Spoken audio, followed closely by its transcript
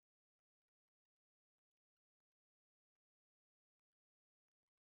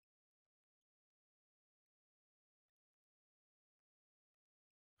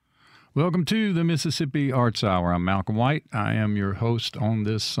Welcome to the Mississippi Arts Hour. I'm Malcolm White. I am your host on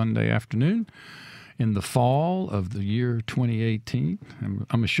this Sunday afternoon in the fall of the year 2018.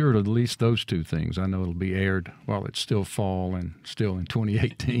 I'm assured of at least those two things. I know it'll be aired while it's still fall and still in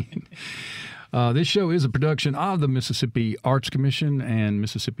 2018. This show is a production of the Mississippi Arts Commission and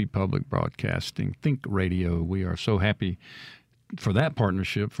Mississippi Public Broadcasting Think Radio. We are so happy for that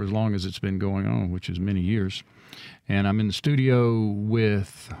partnership for as long as it's been going on, which is many years. And I'm in the studio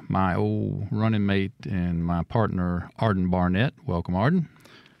with my old running mate and my partner, Arden Barnett. Welcome, Arden.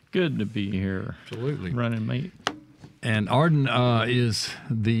 Good to be here. Absolutely. Running mate. And Arden is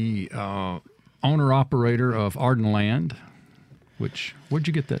the owner-operator of Ardenland, which, where'd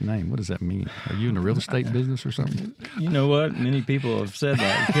you get that name? What does that mean? Are you in the real estate business or something? You know what? Many people have said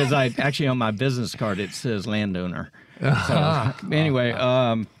that because actually on my business card it says landowner. So, anyway,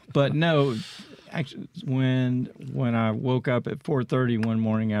 but no, actually, when I woke up at 4:30 one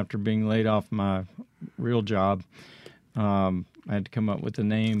morning after being laid off my real job, I had to come up with a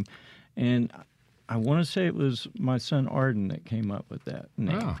name, and I want to say it was my son Arden that came up with that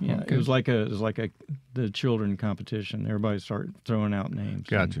name. Oh, yeah, okay. it was like the children competition. Everybody started throwing out names.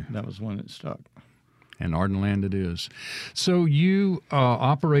 Gotcha. That was one that stuck. And Ardenland it is. So you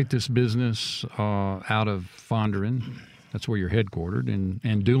operate this business out of Fondren. That's where you're headquartered,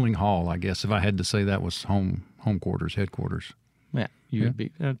 and Dooling Hall, I guess, if I had to say that was home quarters, headquarters. Yeah, you'd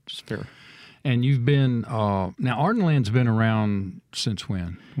be. That's fair. And you've been now Ardenland's been around since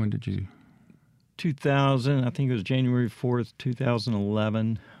when? When did you? 2000. I think it was January 4th,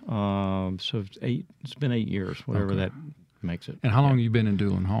 2011. So it's been 8 years, whatever that makes it. And how long have you been in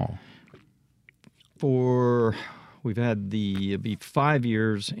Dooling Hall? We've had it'd be 5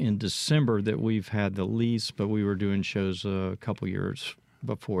 years in December that we've had the lease, but we were doing shows a couple years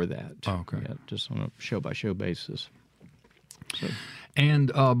before that. Oh, okay. Yeah, just on a show-by-show basis. So.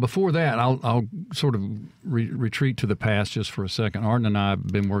 And before that, I'll sort of retreat to the past just for a second. Arden and I have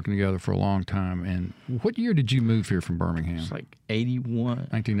been working together for a long time. And what year did you move here from Birmingham? It's like 81.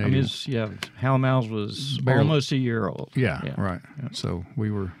 1981. I mean, Hal Mals was Barely. almost a year old. Yeah, right. Yeah. So we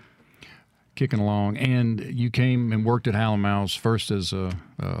were kicking along, and you came and worked at Hal Mals first as a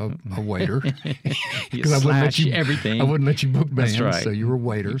waiter. Because I wouldn't let you everything. I wouldn't let you book bands, That's right. so you were a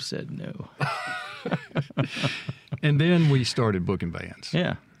waiter. You said no. And then we started booking bands.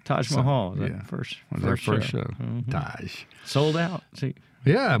 Yeah, Taj Mahal. Yeah, first show. Mm-hmm. Taj sold out. See.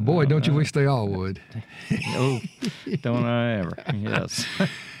 Yeah, boy, don't you wish they all would? Oh, don't I ever? Yes.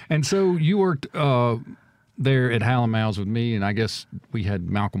 And so you worked there at Hal Mals with me, and I guess we had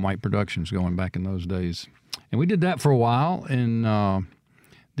Malcolm White Productions going back in those days. And we did that for a while, and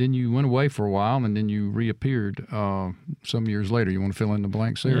then you went away for a while, and then you reappeared some years later. You want to fill in the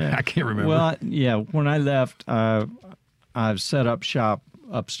blanks there? Yeah. I can't remember. Well, yeah, when I left, I've set up shop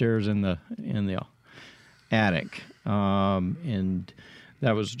upstairs in the attic, and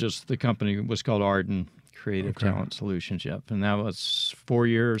that was just the company was called Arden Creative Talent Solutions. Yep, and that was 4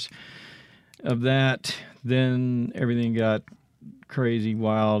 years of that. Then everything got crazy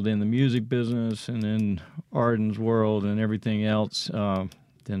wild in the music business and in Arden's world and everything else.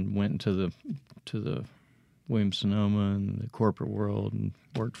 Then went into the Williams-Sonoma and the corporate world and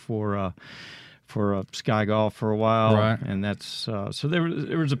worked for Sky Golf for a while. Right. And that's so there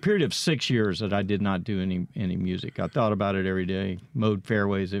was a period of 6 years that I did not do any music. I thought about it every day, mowed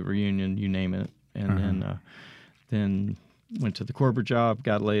fairways at Reunion, you name it, and then went to the corporate job,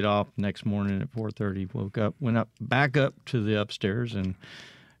 got laid off next morning at 4:30, woke up, went back up to the upstairs and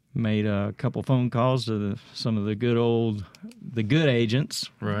made a couple phone calls to some of the good agents,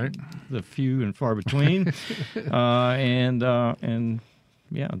 right? The few and far between, and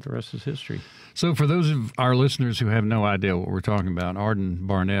yeah, the rest is history. So for those of our listeners who have no idea what we're talking about, Arden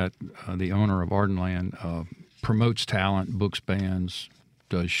Barnett, the owner of Ardenland, promotes talent, books bands,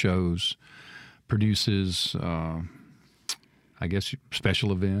 does shows, produces, I guess,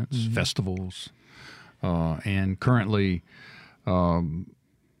 special events, festivals, and currently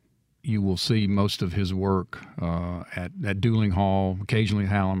you will see most of his work at Dooling Hall, occasionally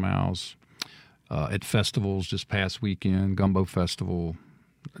Hal Mals, at festivals this past weekend, Gumbo Festival,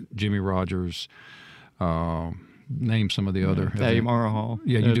 Jimmy Rogers, name some of the other. Patty Mara Hall.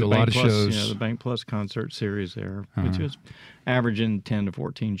 Yeah, you do a lot of shows. Yeah, the Bank Plus concert series there, which was averaging 10 to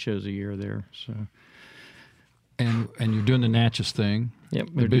 14 shows a year there. So. And you're doing the Natchez thing. Yep.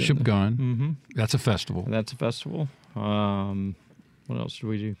 The Bishop Gun. Mm-hmm. That's a festival. That's a festival. What else do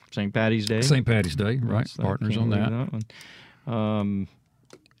we do? St. Patty's Day. St. Patty's Day, right. Partners on that. one.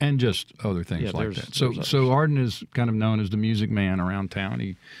 And just other things like that. So Arden is kind of known as the music man around town.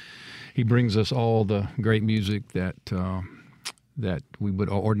 He brings us all the great music that that we would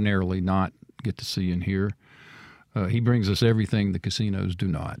ordinarily not get to see and hear. He brings us everything the casinos do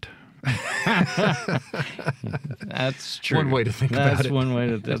not. That's true. One way to think about it. That's one way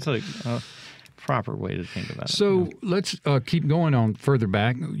to. That's a proper way to think about it. So let's keep going on further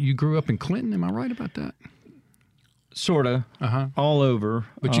back. You grew up in Clinton, am I right about that? Sort of. All over.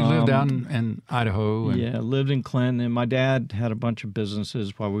 But you lived out in Idaho. And... Yeah, lived in Clinton, and my dad had a bunch of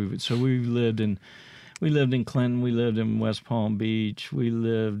businesses while we lived in Clinton, we lived in West Palm Beach, we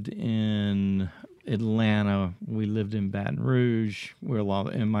lived in Atlanta, we lived in Baton Rouge,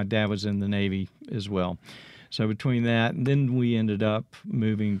 and my dad was in the Navy as well. So between that, and then we ended up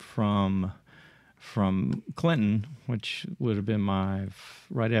moving from Clinton, which would have been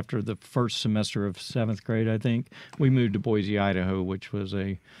right after the first semester of 7th grade, I think. We moved to Boise, Idaho, which was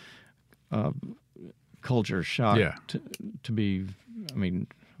a culture shock to be, I mean,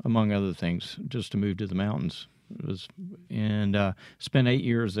 among other things, just to move to the mountains. Spent 8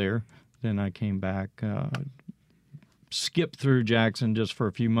 years there. Then I came back, skipped through Jackson just for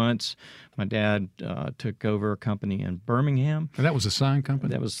a few months. My dad took over a company in Birmingham. And that was a sign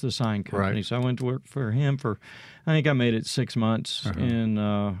company? That was the sign company. Right. So I went to work for him I think I made it 6 months in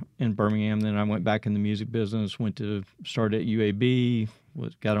Birmingham. Then I went back in the music business, started at UAB,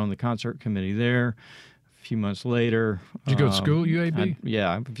 got on the concert committee there. A few months later. Did you go to school, UAB?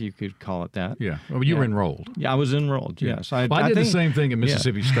 Yeah, if you could call it that. Yeah. Well, you were enrolled. Yeah, I was enrolled, yes. I did the same thing at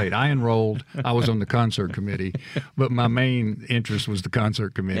Mississippi State. I enrolled. I was on the concert committee, but my main interest was the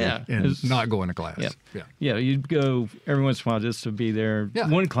concert committee and not going to class. Yeah, you'd go every once in a while just to be there,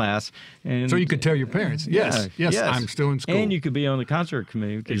 one class. And so you could tell your parents, yes, I'm still in school. And you could be on the concert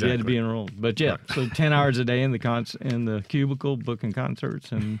committee because you had to be enrolled. But so 10 hours a day in the cubicle, booking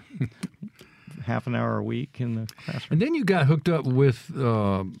concerts and... half an hour a week in the classroom. And then you got hooked up with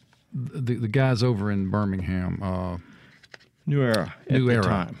the guys over in Birmingham. New Era at the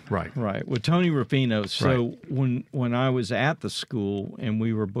time. Right. With Tony Ruffino. So when I was at the school and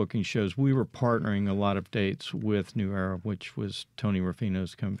we were booking shows, we were partnering a lot of dates with New Era, which was Tony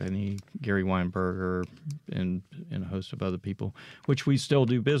Ruffino's company, Gary Weinberger, and a host of other people, which we still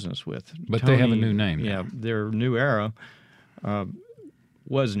do business with. But Tony, they have a new name. Yeah, they're New Era.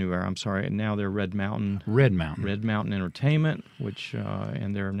 Was New Era, I'm sorry, and now they're Red Mountain Entertainment, which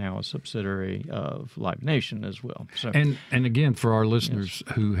and they're now a subsidiary of Live Nation as well. So, and again, for our listeners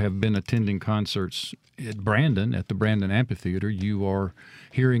who have been attending concerts at Brandon, at the Brandon Amphitheater, you are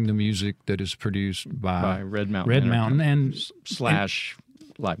hearing the music that is produced by Red Mountain and slash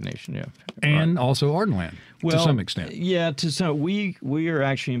Live Nation, and also Ardenland to some extent. Yeah, we are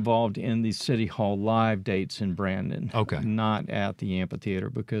actually involved in the City Hall Live dates in Brandon. Okay, not at the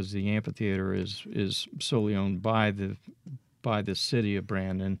amphitheater because the amphitheater is solely owned by the city of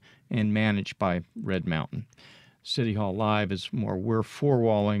Brandon and managed by Red Mountain. City Hall Live is more we're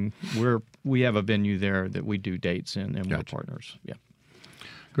four-walling. We have a venue there that we do dates in, and we're partners. Yeah,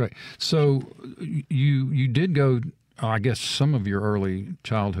 great. So you did go. I guess some of your early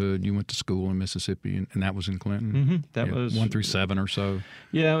childhood, you went to school in Mississippi, and that was in Clinton? Mm-hmm. That was 1 through 7 or so?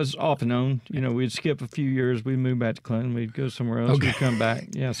 Yeah, it was off and on. We'd skip a few years. We'd move back to Clinton. We'd go somewhere else. Okay. We'd come back.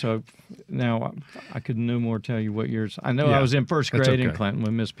 Yeah, so now I could no more tell you what years. I know I was in first grade in Clinton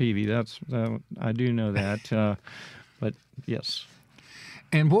with Miss Peavy. I do know that. But, yes.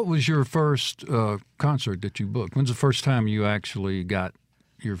 And what was your first concert that you booked? When's the first time you actually got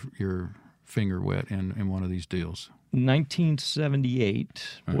your finger wet in one of these deals?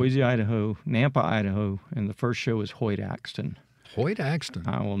 1978, Boise, Idaho, Nampa, Idaho, and the first show was Hoyt Axton. Hoyt Axton.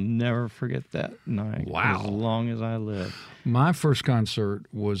 I will never forget that night. Wow. As long as I live. My first concert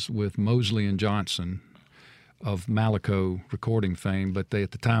was with Mosley and Johnson of Malico recording fame, but they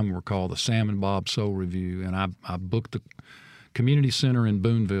at the time were called the Sam and Bob Soul Review, and I booked the community center in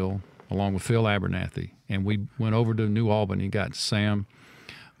Boonville along with Phil Abernathy, and we went over to New Albany, got Sam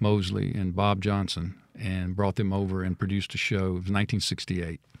Mosley and Bob Johnson, and brought them over and produced a show. It was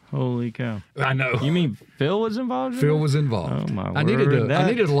 1968. Holy cow! I know. You mean Phil was involved? Phil was involved. Oh my word! I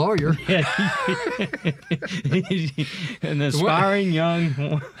needed a lawyer. An aspiring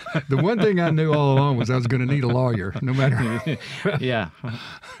young. The one thing I knew all along was I was going to need a lawyer, no matter. Yeah,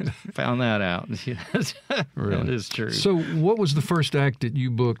 found that out. Yes. Really? That is true. So, what was the first act that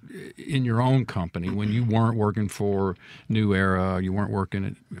you booked in your own company when you weren't working for New Era? You weren't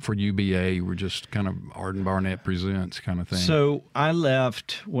working for UBA. You were just kind of Arden Barnett Presents kind of thing. So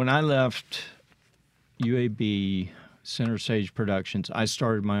when I left UAB Center Stage Productions, I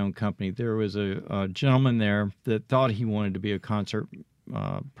started my own company. There was a gentleman there that thought he wanted to be a concert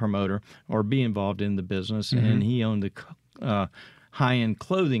promoter or be involved in the business, and he owned the high-end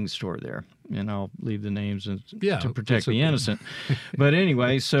clothing store there. and I'll leave the names to protect that's the okay. innocent. But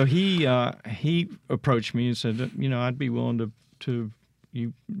anyway, so he approached me and said, I'd be willing to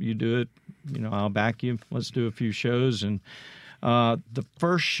you do it. I'll back you. Let's do a few shows. And the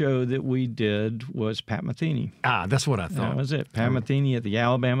first show that we did was Pat Metheny. That's what I thought. That was it. Pat Metheny at the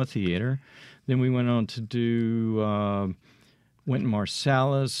Alabama Theater. Then we went on to do Wynton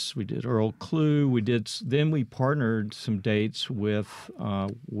Marsalis. We did Earl Klugh. Then we partnered some dates with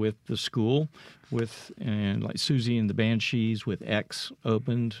the school, and like Susie and the Banshees with X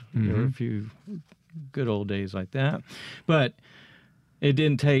opened. There were a few good old days like that, but it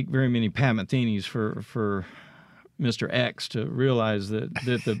didn't take very many Pat Metheny's for Mr. X to realize that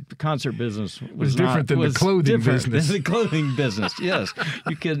the concert business was different than the clothing business. The clothing business, yes.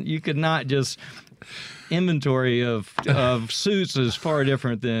 You could not just inventory of suits is far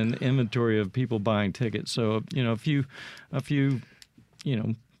different than inventory of people buying tickets. So a few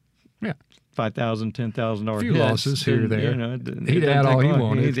 $5,000, $10,000 few hits, losses here or there. He'd it add all he long.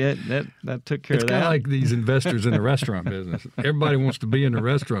 wanted. That took care It's of that. kind of like these investors in the restaurant business. Everybody wants to be in the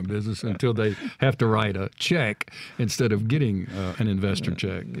restaurant business until they have to write a check instead of getting an investor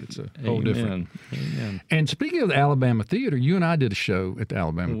check. It's a whole different. Amen. And speaking of the Alabama Theater, you and I did a show at the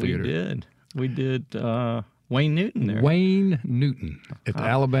Alabama Theater. We did Wayne Newton there. Wayne Newton at the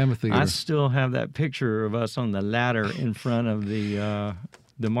Alabama Theater. I still have that picture of us on the ladder in front of the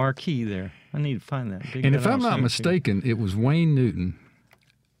marquee there. I need to find that. And if I'm not mistaken, it was Wayne Newton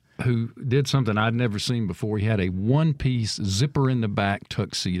who did something I'd never seen before. He had a one-piece zipper in the back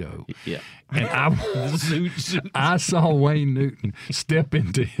tuxedo. Yeah. And I saw Wayne Newton step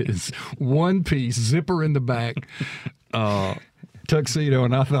into his one-piece zipper in the back tuxedo,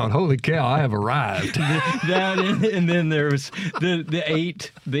 and I thought, "Holy cow, I have arrived." And then there was the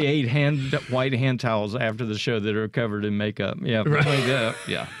eight white hand towels after the show that are covered in makeup. Yeah, right.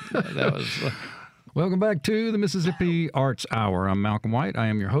 That was. Welcome back to the Mississippi Arts Hour. I'm Malcolm White. I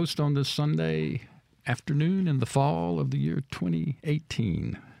am your host on this Sunday afternoon in the fall of the year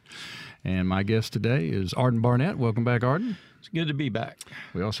 2018. And my guest today is Arden Barnett. Welcome back, Arden. It's good to be back.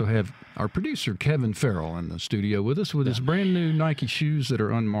 We also have our producer, Kevin Farrell, in the studio with us with his brand new Nike shoes that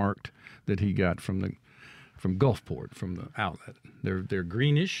are unmarked that he got from Gulfport, from the outlet. They're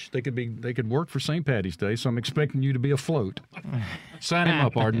greenish. They could work for St. Patty's Day, so I'm expecting you to be afloat. Sign him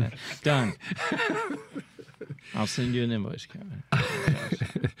up, Arden. Done. I'll send you an invoice, Kevin.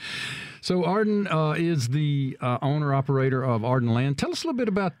 So Arden is the owner-operator of Ardenland. Tell us a little bit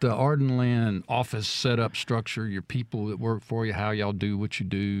about the Ardenland office setup structure, your people that work for you, how y'all do what you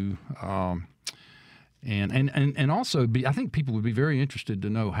do, and also I think people would be very interested to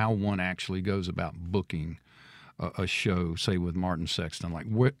know how one actually goes about booking a show, say with Martin Sexton. Like,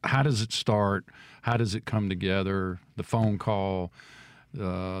 how does it start? How does it come together? The phone call,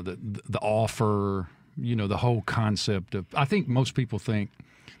 the offer. The whole concept of, I think most people think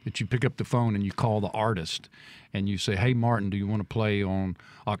that you pick up the phone and you call the artist and you say, "Hey, Martin, do you want to play on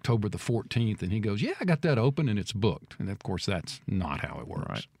October the 14th? And he goes, "Yeah, I got that open and it's booked." And of course, that's not how it works.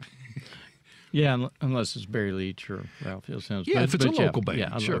 Right. Yeah, unless it's Barry Leach or Ralph Sims. Yeah, if it's a local band,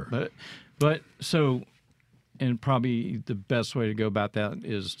 yeah, sure. But so, and probably the best way to go about that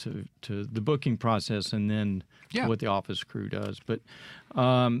is to the booking process and then what the office crew does. But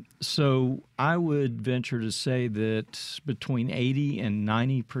so I would venture to say that between 80 and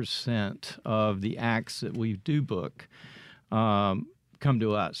 90% of the acts that we do book come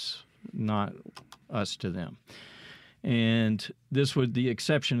to us, not us to them. And the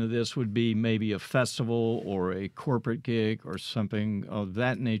exception of this would be maybe a festival or a corporate gig or something of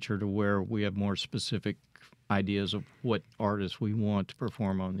that nature, to where we have more specific ideas of what artists we want to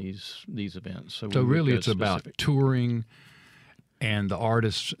perform on these events. So really it's about touring and the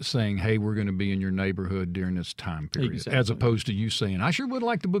artists saying, "Hey, we're going to be in your neighborhood during this time period," exactly. As opposed to you saying, "I sure would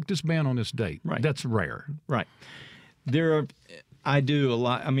like to book this band on this date." Right. That's rare. Right. I do a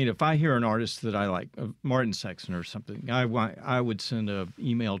lot. I mean, if I hear an artist that I like, Martin Sexton or something, I would send an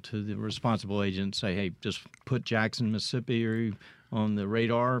email to the responsible agent and say, "Hey, just put Jackson, Mississippi on the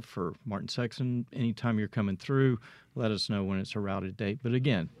radar for Martin Sexton. Anytime you're coming through, let us know when it's a routed date." But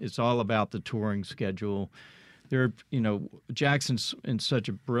again, it's all about the touring schedule. Jackson's in such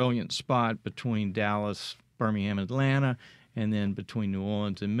a brilliant spot between Dallas, Birmingham, and Atlanta, and then between New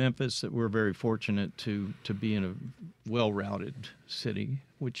Orleans and Memphis, that we're very fortunate to be in a well-routed city,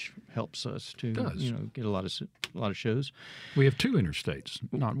 which helps us to get a lot of shows. We have 2 interstates,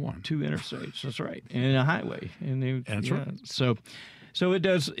 not one. 2 interstates, that's right, and a highway. And that's right. So it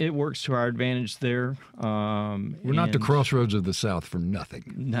does. It works to our advantage there. We're not the crossroads of the South for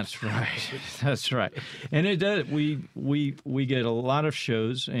nothing. That's right. That's right. And it does. We get a lot of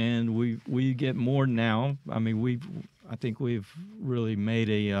shows, and we get more now. I mean, I think we've really made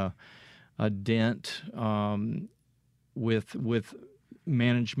a dent with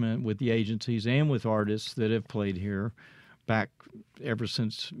management, with the agencies, and with artists that have played here. Back ever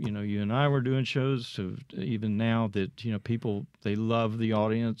since you and I were doing shows, to even now that people, they love the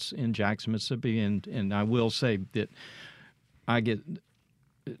audience in Jackson, Mississippi, and I will say that I get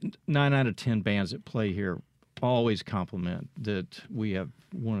 9 out of 10 bands that play here always compliment that we have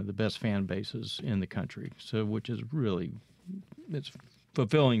one of the best fan bases in the country. So, which is really, it's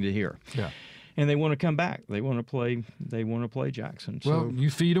fulfilling to hear. Yeah. And they want to come back. They want to play. They want to play Jackson. Well, So,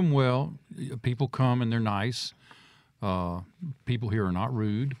 you feed them well. People come and they're nice. People here are not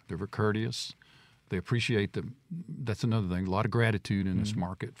rude. They're very courteous. They appreciate them. That's another thing. A lot of gratitude in this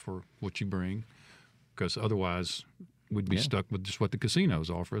market for what you bring, because otherwise we'd be stuck with just what the casinos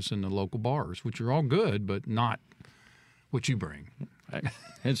offer us and the local bars, which are all good, but not what you bring.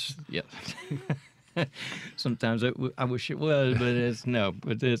 it's yeah. Sometimes I wish it was, but it's no.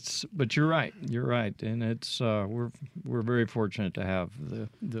 But you're right. You're right, and it's we're very fortunate to have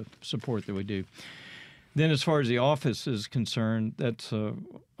the support that we do. Then, as far as the office is concerned, that's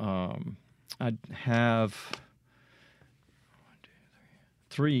I have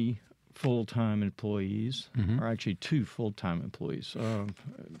 3 full-time employees, or actually 2 full-time employees.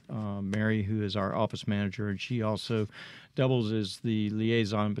 Mary, who is our office manager, and she also doubles as the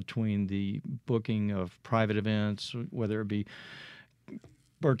liaison between the booking of private events, whether it be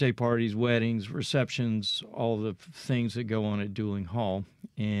birthday parties, weddings, receptions, all the things that go on at Dueling Hall.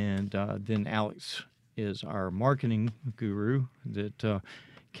 And then Alex is our marketing guru that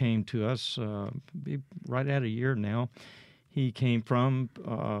came to us right at a year now. He came from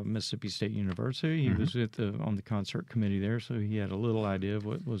Mississippi State University. He was on the concert committee there, so he had a little idea of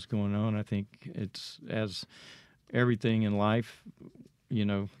what was going on. I think it's, as everything in life, you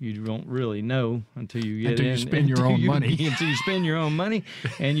don't really know until you get until in. You spend your own money. Until you spend your own money,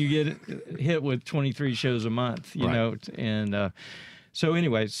 and you get hit with 23 shows a month, you know. And so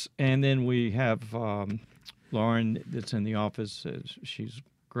anyways, and then we have Lauren that's in the office. She's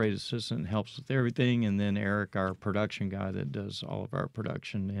great assistant, helps with everything, and then Eric, our production guy, that does all of our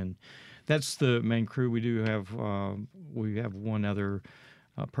production, and that's the main crew. We do have we have one other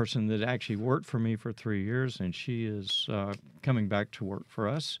person that actually worked for me for 3 years, and she is coming back to work for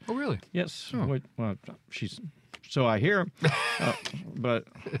us. Oh, really? Yes. Oh. Well, she's. So I hear, but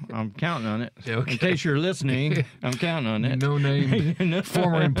I'm counting on it. Okay. In case you're listening, I'm counting on it. No name,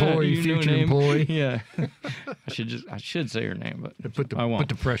 former employee, future employee. Yeah, I should say her name, but I won't.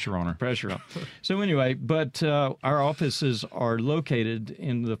 Put the pressure on her. Pressure on. So anyway, but our offices are located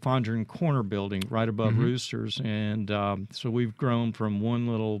in the Fondren Corner building, right above Roosters, and so we've grown from one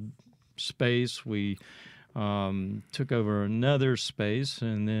little space. We took over another space,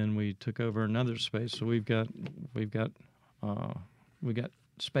 and then we took over another space. So we've got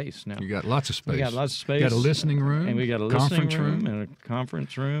space now. You got lots of space. We got lots of space. You got a listening room, and we got a listening room and a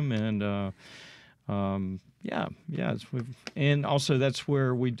conference room, and and also that's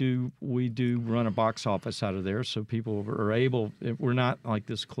where we do run a box office out of there, so people are able. We're not like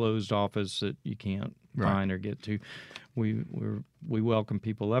this closed office that you can't find or get to. We welcome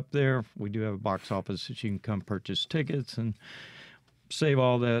people up there. We do have a box office that you can come purchase tickets and save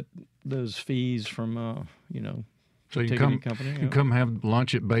all those fees from So you ticketing come, company. you come have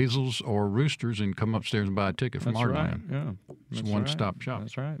lunch at Basil's or Roosters and come upstairs and buy a ticket from Ardenland. Right. Yeah, it's a one-stop shop.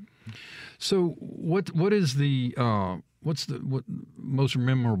 That's right. So what is the what most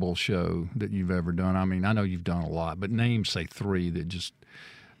memorable show that you've ever done? I mean, I know you've done a lot, but name, say, 3 that just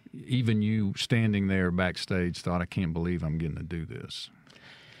even you standing there backstage thought, I can't believe I'm getting to do this.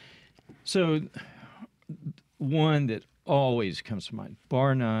 So one that always comes to mind,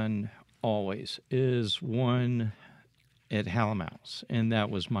 bar none, always, is one at Hal Mals, and that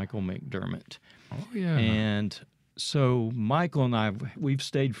was Michael McDermott. Oh, yeah. And so Michael and we've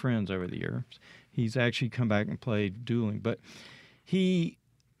stayed friends over the years. He's actually come back and played dueling, but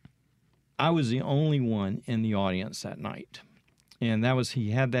I was the only one in the audience that night. And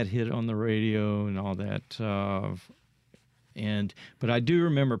he had that hit on the radio and all that. But I do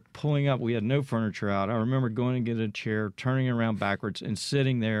remember pulling up. We had no furniture out. I remember going to get a chair, turning around backwards, and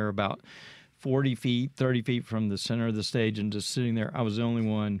sitting there about 40 feet, 30 feet from the center of the stage, and just sitting there. I was the only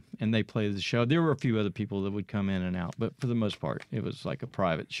one, and they played the show. There were a few other people that would come in and out, but for the most part, it was like a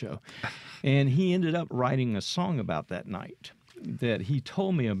private show. And he ended up writing a song about that night. that he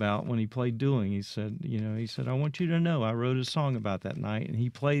told me about when he played dueling. He said, I want you to know I wrote a song about that night, and he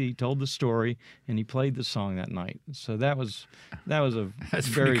told the story, and he played the song that night. So that was a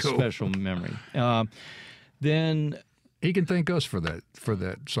very cool. special memory. Then he can thank us for that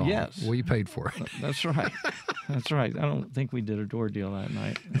song. Yes. Well, you paid for it. That's right. That's right. I don't think we did a door deal that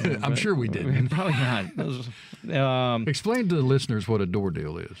night. I'm sure we didn't. Probably not. Explain to the listeners what a door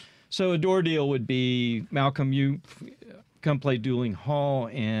deal is. So a door deal would be, Malcolm, you come play Dueling Hall,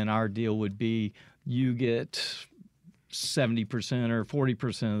 and our deal would be you get 70% or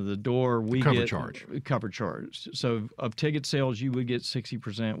 40% of the door. We cover get charge. Cover charge. So of ticket sales, you would get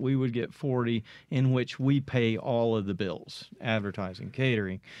 60%. We would get 40%, in which we pay all of the bills: advertising,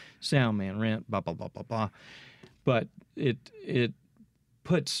 catering, sound man, rent, blah blah blah blah blah. But it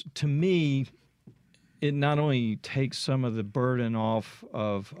puts, to me, it not only takes some of the burden off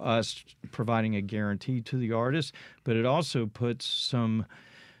of us providing a guarantee to the artist, but it also puts some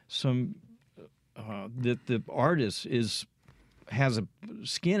that the artist has a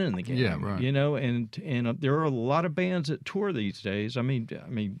skin in the game. Yeah, right. And there are a lot of bands that tour these days. I mean,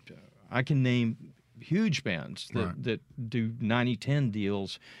 I can name huge bands that do 90-10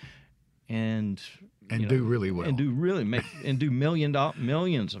 deals and do really well and do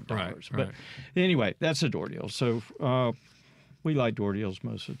millions of dollars. Right. But anyway, that's a door deal. So we like door deals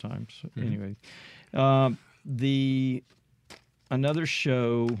most of the time. So anyway, another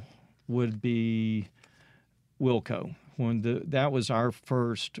show would be Wilco. That was our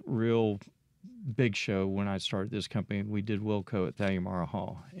first real big show when I started this company. We did Wilco at Thalliamara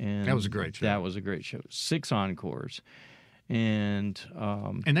Hall, and that was a great show. That was a great show. 6 encores, and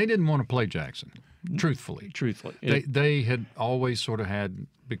they didn't want to play Jackson. Truthfully, they had always sort of had,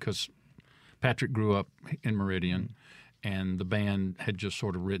 because Patrick grew up in Meridian. And the band had just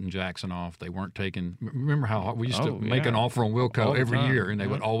sort of written Jackson off. They weren't taking. Remember how we used to make an offer on Wilco every year, and they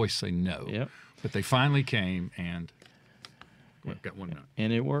would always say no. Yep. But they finally came, and got one minute.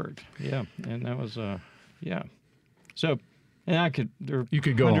 And it worked. Yeah, and that was So, and you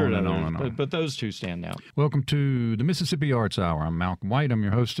could go on and on and on. But those two stand out. Welcome to the Mississippi Arts Hour. I'm Malcolm White. I'm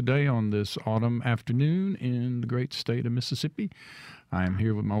your host today on this autumn afternoon in the great state of Mississippi. I am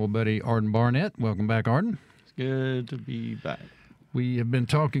here with my old buddy Arden Barnett. Welcome back, Arden. Good to be back. We have been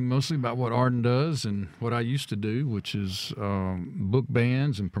talking mostly about what Arden does and what I used to do, which is book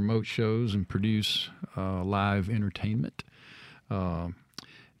bands and promote shows and produce live entertainment. And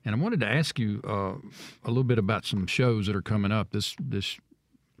I wanted to ask you a little bit about some shows that are coming up. This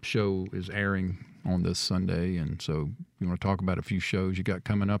show is airing on this Sunday, and so you want to talk about a few shows you got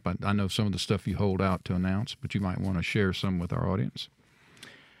coming up. I know some of the stuff you hold out to announce, but you might want to share some with our audience.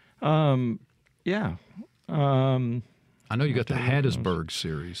 Yeah. I know you got the Hattiesburg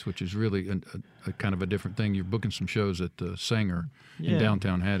series, which is really a kind of a different thing. You're booking some shows at the Sanger in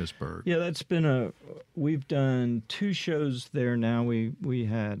downtown Hattiesburg. Yeah, that's been we've done 2 shows there now. We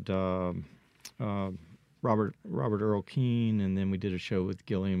had Robert Earl Keane, and then we did a show with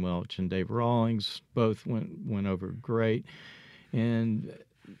Gillian Welch and Dave Rawlings. Both went over great, and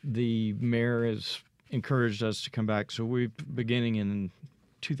the mayor has encouraged us to come back. So we're beginning in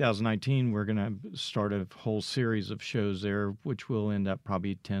 2019, we're going to start a whole series of shows there, which will end up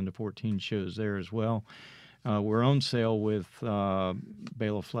probably 10 to 14 shows there as well. We're on sale with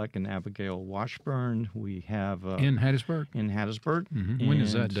Bela Fleck and Abigail Washburn. We have in Hattiesburg. In Hattiesburg. Mm-hmm. When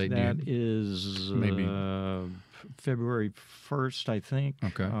is that date? That is maybe February 1st, I think.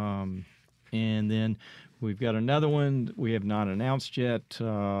 Okay. And then we've got another one we have not announced yet,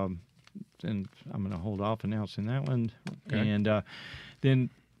 and I'm going to hold off announcing that one. Okay. And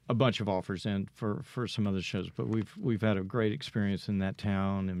then a bunch of offers in for some other shows, but we've had a great experience in that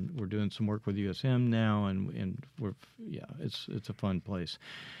town, and we're doing some work with USM now, and it's a fun place.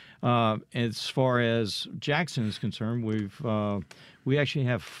 As far as Jackson is concerned, we actually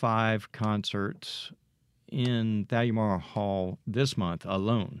have 5 concerts in Thalliamara Hall this month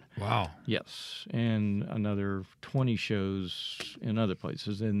alone. Wow. Yes, and another 20 shows in other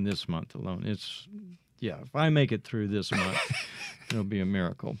places in this month alone. If I make it through this month, it'll be a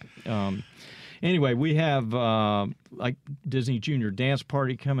miracle. Anyway, we have like Disney Junior Dance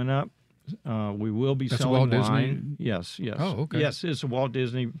Party coming up. We will be selling Walt wine. Disney? Yes. Oh, okay. Yes, it's a Walt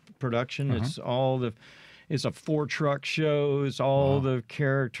Disney production. Uh-huh. It's a 4-truck show. It's all the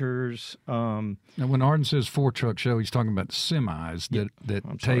characters. Now, when Arden says 4-truck show, he's talking about semis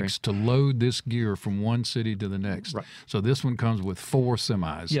that takes to load this gear from one city to the next. Right. So this one comes with 4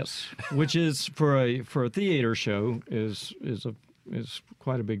 semis. Yes, which is for a theater show is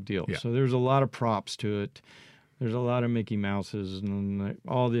quite a big deal. Yeah. So there's a lot of props to it. There's a lot of Mickey Mouses and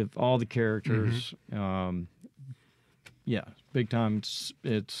all the characters. Mm-hmm. Yeah, big time.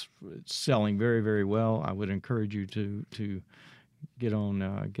 It's selling very, very well. I would encourage you to get on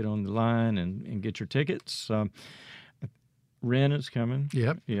the line and get your tickets. Ren is coming.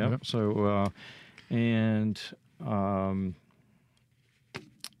 Yep. So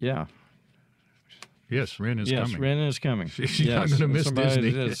yeah. Yes, Ren is Yes, coming. Ren is coming. She's not going to miss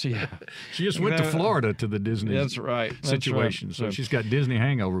Disney. Yeah. She just went to Florida to the Disney That's right. situation. That's So right. she's got Disney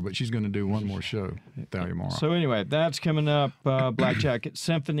hangover, but she's going to do one more show at Thalia Mara. So anyway, that's coming up. Black Jacket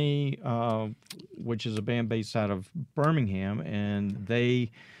Symphony, which is a band based out of Birmingham, and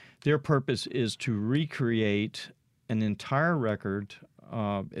their purpose is to recreate an entire record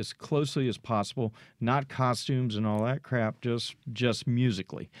as closely as possible, not costumes and all that crap, just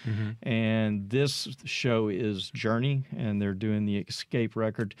musically. And this show is Journey, and they're doing the Escape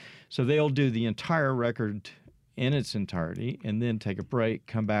record. So they'll do the entire record in its entirety and then take a break,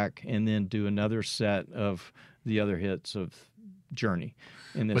 come back, and then do another set of the other hits of Journey.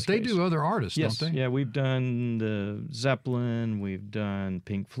 But they do other artists, yes, don't they? Yeah, we've done the Zeppelin, we've done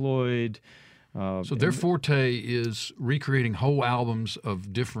Pink Floyd. So their forte is recreating whole albums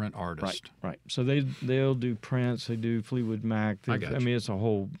of different artists. Right. So they'll do Prince, they do Fleetwood Mac. I mean, it's a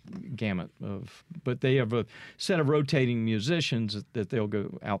whole gamut of. But they have a set of rotating musicians that they'll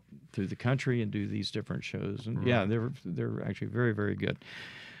go out through the country and do these different shows. And yeah, they're actually very, very good.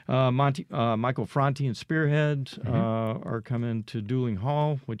 Michael Franti and Spearhead are coming to Dueling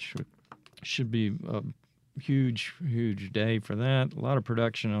Hall, which should be a huge day for that. A lot of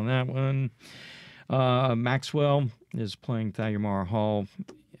production on that one. Maxwell is playing Thalia Mara Hall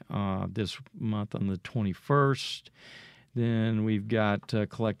this month on the 21st. Then we've got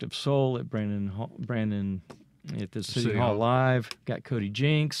Collective Soul at Brandon at the City Hall Live. Got Cody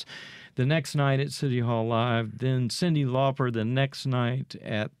Jinks the next night at City Hall Live. Then Cyndi Lauper the next night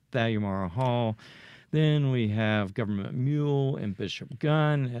at Thalia Mara Hall. Then we have Government Mule and Bishop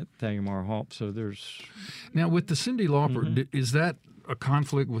Gunn at Thalia Mara Hall. So there's... Now, with the Cyndi Lauper, is that a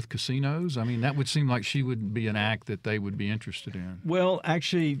conflict with casinos? I mean, that would seem like she would be an act that they would be interested in. Well,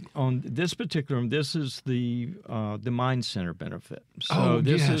 actually, on this particular one, this is the Mind Center benefit. So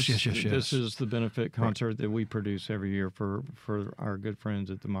this is the benefit concert that we produce every year for our good friends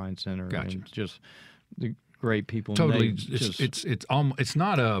at the Mind Center. Gotcha. And just the great people. Totally, it's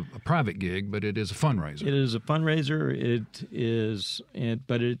not a private gig, but it is a fundraiser. It is a fundraiser.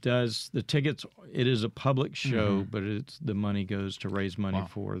 But it does the tickets. It is a public show, but the money goes to raise money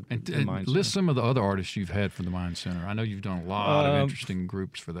for the Mind Center. List some of the other artists you've had for the Mind Center. I know you've done a lot of interesting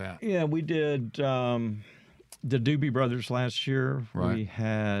groups for that. Yeah, we did the Doobie Brothers last year. Right. We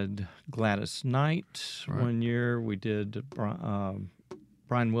had Gladys Knight one year. We did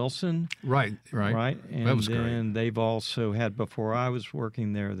Brian Wilson. Right. And that was then great. they've also had, before I was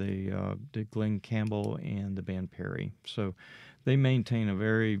working there, they did Glenn Campbell and the band Perry. So they maintain a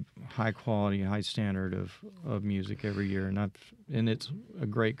very high quality, high standard of music every year, and it's a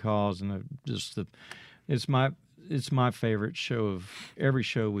great cause, and it's my favorite show of every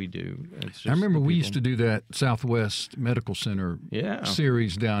show we do. I remember we used to do that Southwest Medical Center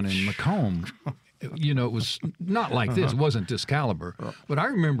series down in Macomb. You know, it was not like this. It wasn't this caliber. But I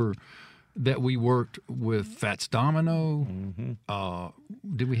remember that we worked with Fats Domino.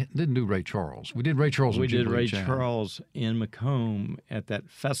 Didn't do Ray Charles. We did Ray Charles. We did Ray Channel. Charles in Macomb at that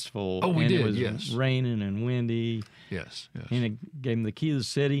festival. Oh, we did. It was raining and windy. Yes. And it gave him the key to the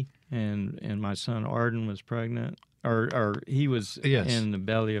city. And my son Arden was pregnant. Or he was in the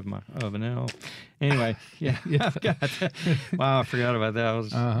belly of an elf. Anyway, wow, I forgot about that.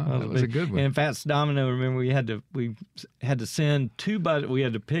 That was a good one. And Fats Domino, remember we had to send we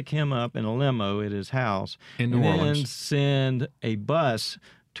had to pick him up in a limo at his house in New Orleans, then send a bus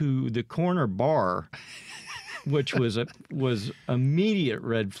to the corner bar, which was immediate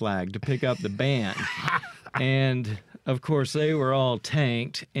red flag to pick up the band. And of course, they were all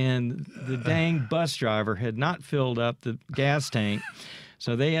tanked, and the dang bus driver had not filled up the gas tank,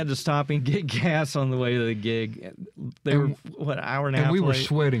 so they had to stop and get gas on the way to the gig. They were, an hour and a half And we were late?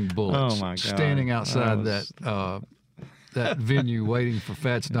 sweating bullets. Oh, my God. Standing outside that venue waiting for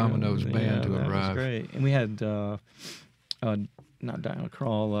Fats Domino's band to arrive. That was great. And we had, not Diana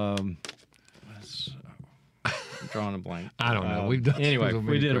Krall, drawing a blank. I don't know. We've done anyway.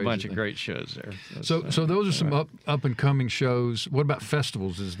 We did a bunch things. of great shows there. So those are some up and coming shows. What about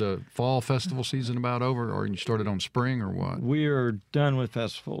festivals? Is the fall festival season about over, or you started on spring, or what? We are done with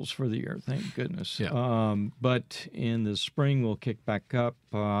festivals for the year, thank goodness. Yeah. But in the spring we'll kick back up.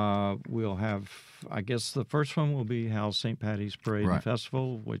 We'll have, I guess, the first one will be Hal's St. Patty's Parade and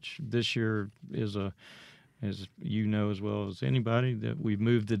Festival, which this year is as you know as well as anybody, that we've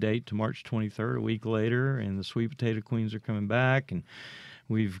moved the date to March 23rd, a week later, and the Sweet Potato Queens are coming back, and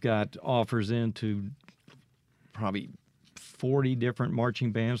we've got offers into probably 40 different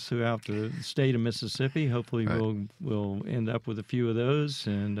marching bands throughout the state of Mississippi. Hopefully, we'll end up with a few of those,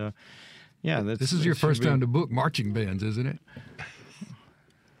 and this is your first time to book marching bands, isn't it?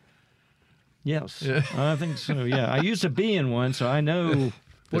 Yes, I think so. Yeah, I used to be in one, so I know.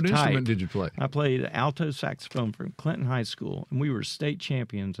 What instrument did you play? I played alto saxophone from Clinton High School, and we were state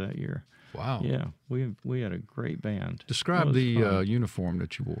champions that year. Wow. Yeah, we had a great band. Describe the uniform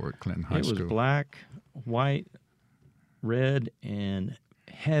that you wore at Clinton High School. It was black, white, red, and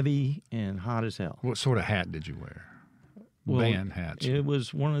heavy and hot as hell. What sort of hat did you wear? Band hats. It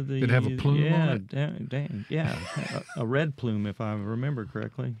was one of the. Did it have a plume on it? A red plume, if I remember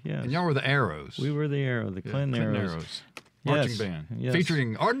correctly. Yes. And y'all were the Arrows. We were the Arrow, the Clinton Arrows. Marching band. Yes.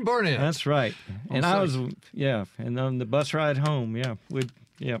 Featuring Arden Barnett. That's right. And I was, and on the bus ride home,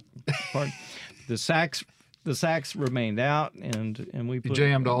 the sax remained out, and we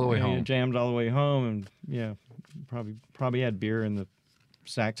jammed all the way home. Jammed all the way home, and probably had beer in the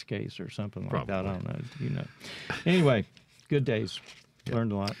sax case or something like that. I don't know. Anyway, good days.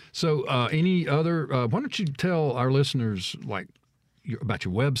 Learned a lot. So, any other? Why don't you tell our listeners about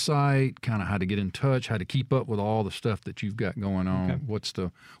your website, kind of how to get in touch, how to keep up with all the stuff that you've got going on? Okay. What's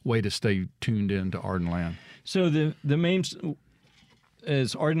the way to stay tuned in to Ardenland? So the main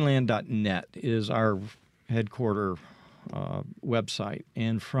is ardenland.net is our headquarter website,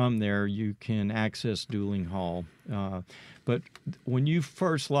 and from there you can access Dueling Hall. But when you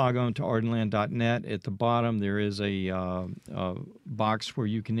first log on to ardenland.net, at the bottom there is a box where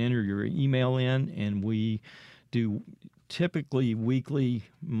you can enter your email in, and we do typically weekly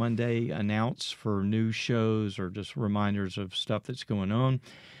Monday announce for new shows or just reminders of stuff that's going on,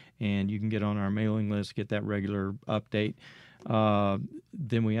 and you can get on our mailing list, get that regular update.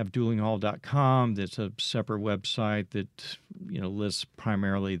 Then we have duelinghall.com. That's a separate website that lists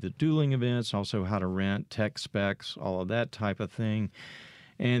primarily the dueling events, also how to rent, tech specs, all of that type of thing.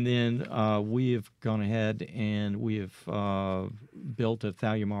 And then we have gone ahead and we have built a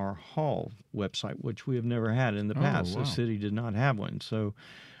Thalliamar Hall website, which we have never had in the past. Wow. The city did not have one. So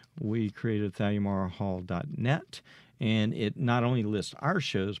we created thalliamarhall.net, and it not only lists our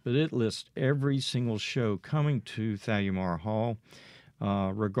shows, but it lists every single show coming to Thalliamar Hall,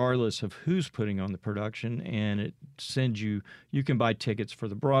 regardless of who's putting on the production. And it sends you can buy tickets for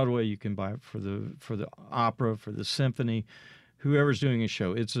the Broadway, you can buy it for the opera, for the symphony, whoever's doing a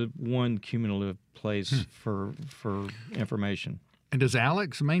show. It's a one cumulative place for information. And does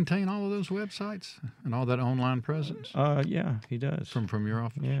Alex maintain all of those websites and all that online presence? Yeah, he does. From your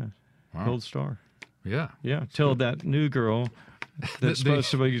office? Yeah. Wow. Gold Star. Yeah. Yeah. Till that new girl that's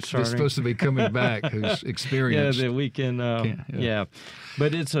supposed to be starting. That's supposed to be coming back, who's experienced. Yeah, that we can. Yeah.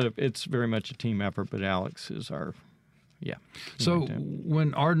 But it's very much a team effort. But Alex is our. Yeah. So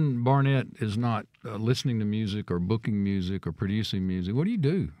when Arden Barnett is not listening to music or booking music or producing music, what do you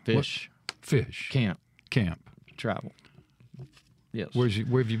do? Fish. Fish. Camp. Travel. Yes. Where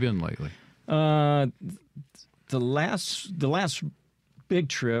have you been lately? The last big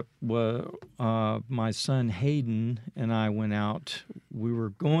trip was my son Hayden and I went out. We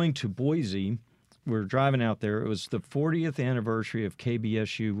were going to Boise. We were driving out there. It was the 40th anniversary of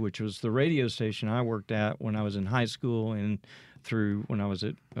KBSU, which was the radio station I worked at when I was in high school and through when I was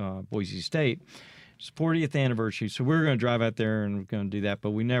at Boise State. It's 40th anniversary, so we were going to drive out there and we're going to do that, but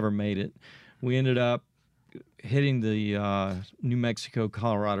we never made it. We ended up hitting the New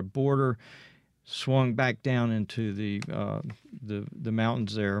Mexico-Colorado border, swung back down into the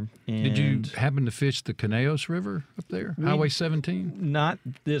mountains there. And did you happen to fish the Conejos River up there, Highway 17? Not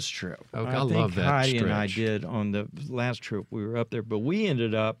this trip. Okay, I love that Heidi stretch. and I did on the last trip we were up there, but we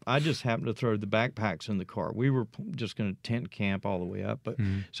ended up, I just happened to throw the backpacks in the car. We were just going to tent camp all the way up, but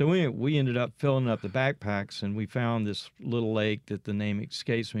so we ended up filling up the backpacks, and we found this little lake that the name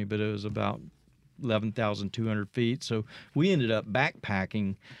escapes me, but it was about 11,200 feet. So we ended up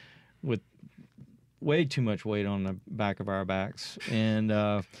backpacking with way too much weight on the back of our backs. And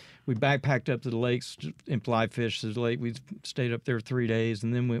we backpacked up to the lakes and fly fished the lake. We stayed up there 3 days,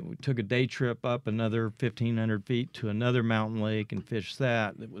 and then we took a day trip up another 1,500 feet to another mountain lake and fished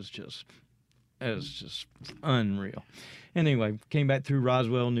that. It was just unreal. Anyway, came back through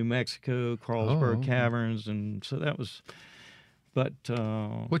Roswell, New Mexico, Carlsberg Caverns, and so that was... But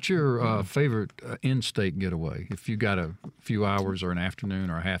what's your favorite in-state getaway? If you got a few hours or an afternoon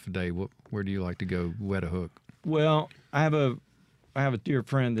or a half a day, where do you like to go wet a hook? Well, I have a dear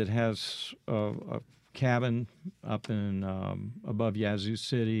friend that has a cabin up in above Yazoo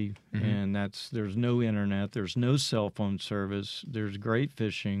City, and there's no internet, there's no cell phone service, there's great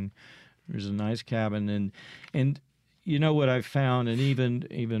fishing, there's a nice cabin, and you know what I've found, and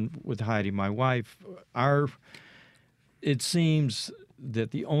even with Heidi, my wife, it seems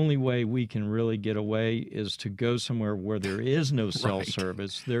that the only way we can really get away is to go somewhere where there is no cell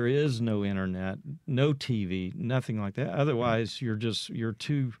service, there is no internet, no TV, nothing like that. Otherwise,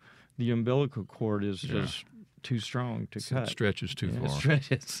 the umbilical cord is just too strong to cut. It stretches too far.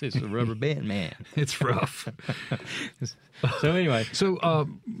 It's a rubber band, man. It's rough. So anyway. So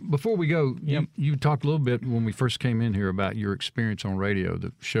before we go, you talked a little bit when we first came in here about your experience on radio,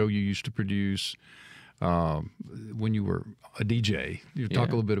 the show you used to produce when you were a DJ. You talk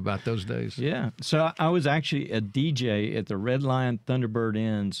a little bit about those days. Yeah. So I was actually a DJ at the Red Lion Thunderbird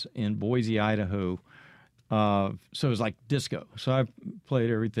Inns in Boise, Idaho. So it was like disco. So I played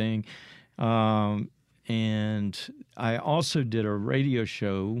everything. And I also did a radio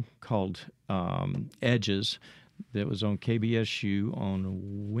show called Edges that was on KBSU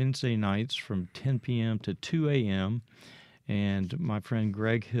on Wednesday nights from 10 p.m. to 2 a.m. And my friend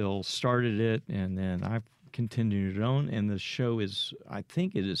Greg Hill started it, and then I continued it on. And the show I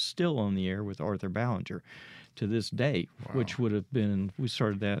think it is still on the air with Arthur Ballinger to this day, which would have been, we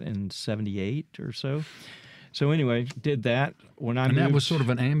started that in 78 or so. So anyway, did that when I moved. And that was sort of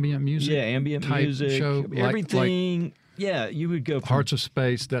an ambient music? Yeah, ambient type music. Show, everything. You would go from Hearts of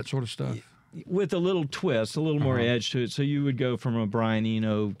Space, that sort of stuff? With a little twist, a little more edge to it. So you would go from a Brian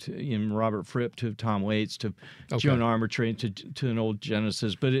Eno to Robert Fripp to Tom Waits to Joan Armatrading to an old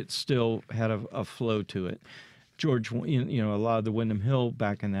Genesis, but it still had a flow to it. George, a lot of the Windham Hill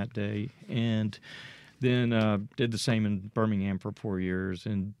back in that day. And then did the same in Birmingham for 4 years,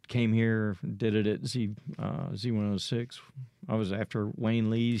 and came here, did it at Z106. I was after Wayne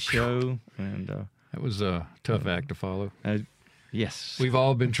Lee's show, and that was a tough act to follow. Yes, we've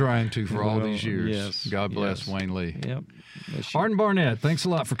all been trying to for all these years. Yes, God bless Wayne Lee. Yep. Arden Barnett, thanks a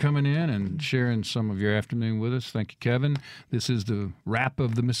lot for coming in and sharing some of your afternoon with us. Thank you, Kevin. This is the wrap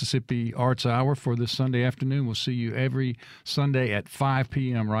of the Mississippi Arts Hour for this Sunday afternoon. We'll see you every Sunday at 5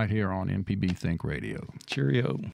 p.m. right here on MPB Think Radio. Cheerio.